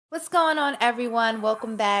What's going on, everyone?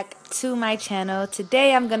 Welcome back to my channel.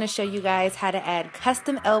 Today I'm going to show you guys how to add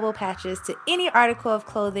custom elbow patches to any article of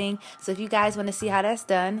clothing. So if you guys want to see how that's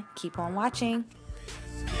done, keep on watching.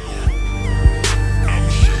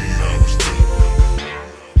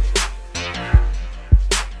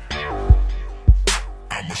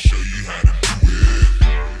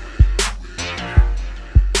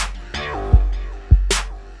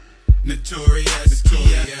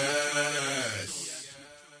 TheNotoriousKIA.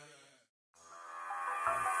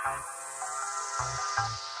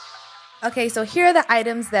 Okay, so here are the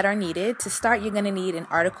items that are needed. To start, you're going to need an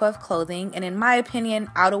article of clothing, and in my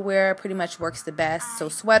opinion, outerwear pretty much works the best. So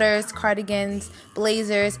sweaters, cardigans,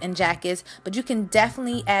 blazers, and jackets, but you can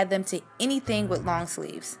definitely add them to anything with long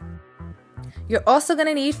sleeves. You're also going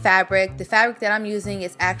to need fabric. The fabric that I'm using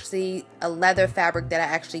is actually a leather fabric that I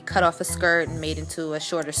actually cut off a skirt and made into a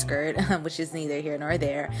shorter skirt, which is neither here nor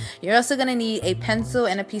there. You're also going to need a pencil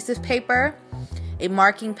and a piece of paper, a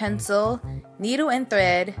marking pencil, needle and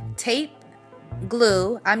thread, tape,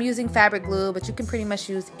 glue. I'm using fabric glue, but you can pretty much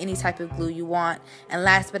use any type of glue you want. And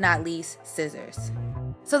last but not least, scissors.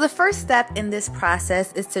 So the first step in this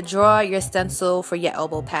process is to draw your stencil for your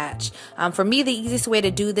elbow patch. For me, the easiest way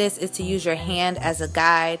to do this is to use your hand as a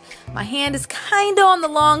guide. My hand is kind of on the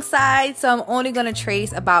long side, so I'm only going to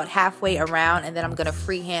trace about halfway around, and then I'm going to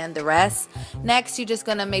freehand the rest. Next, you're just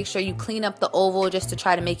going to make sure you clean up the oval just to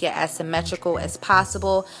try to make it as symmetrical as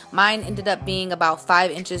possible. Mine ended up being about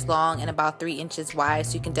 5 inches long and about 3 inches wide,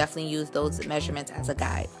 so you can definitely use those measurements as a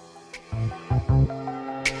guide.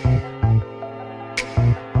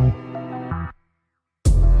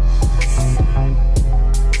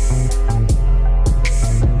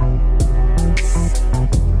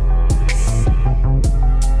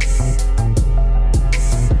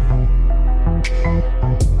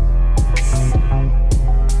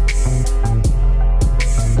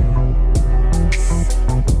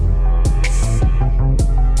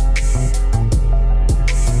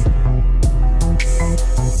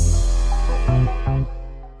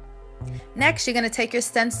 Next, you're going to take your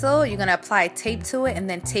stencil, you're going to apply tape to it and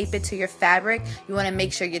then tape it to your fabric. You want to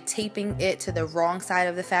make sure you're taping it to the wrong side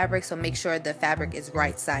of the fabric, so make sure the fabric is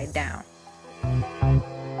right side down.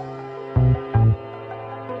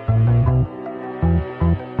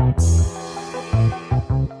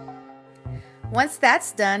 Once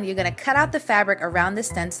that's done, you're going to cut out the fabric around the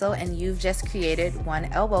stencil, and you've just created one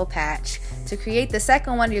elbow patch. To create the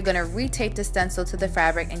second one, you're going to retape the stencil to the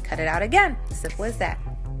fabric and cut it out again. Simple as that.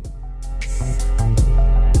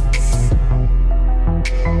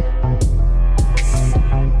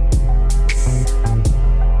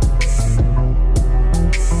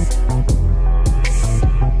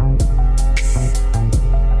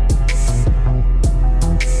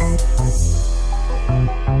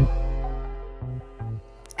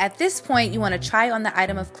 At this point, you want to try on the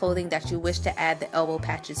item of clothing that you wish to add the elbow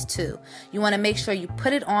patches to. You want to make sure you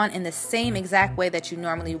put it on in the same exact way that you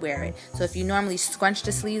normally wear it. So if you normally scrunch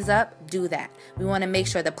the sleeves up, do that. We want to make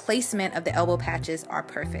sure the placement of the elbow patches are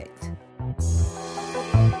perfect.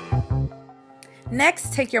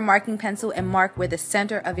 Next, take your marking pencil and mark where the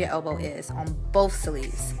center of your elbow is on both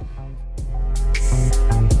sleeves.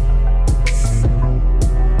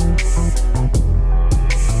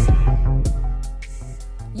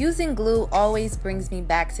 Using glue always brings me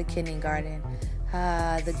back to kindergarten.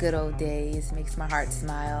 The good old days. Makes my heart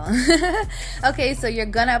smile. Okay, so you're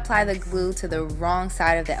gonna apply the glue to the wrong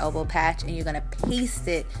side of the elbow patch, and you're gonna paste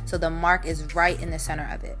it so the mark is right in the center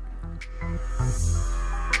of it.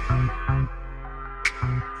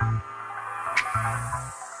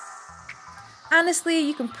 Honestly,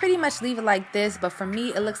 you can pretty much leave it like this, but for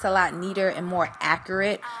me, it looks a lot neater and more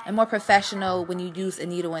accurate and more professional when you use a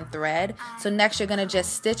needle and thread. So next, you're going to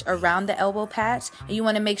just stitch around the elbow patch, and you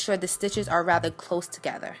want to make sure the stitches are rather close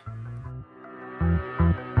together.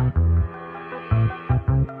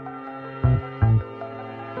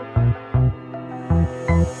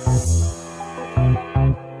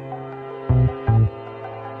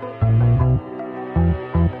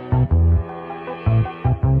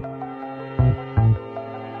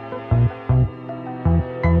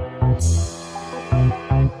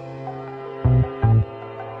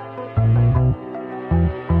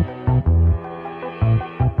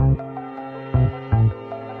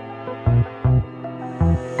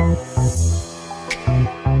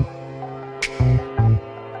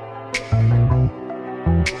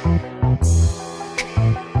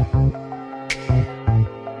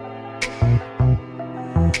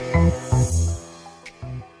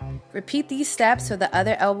 Repeat these steps for the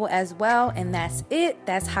other elbow as well, and that's it.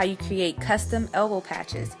 That's how you create custom elbow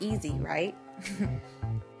patches. Easy, right?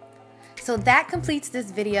 So that completes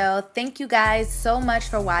this video. Thank you guys so much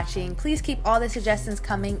for watching. Please keep all the suggestions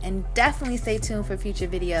coming and definitely stay tuned for future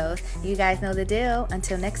videos. You guys know the deal.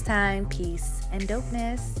 Until next time, peace and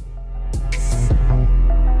dopeness.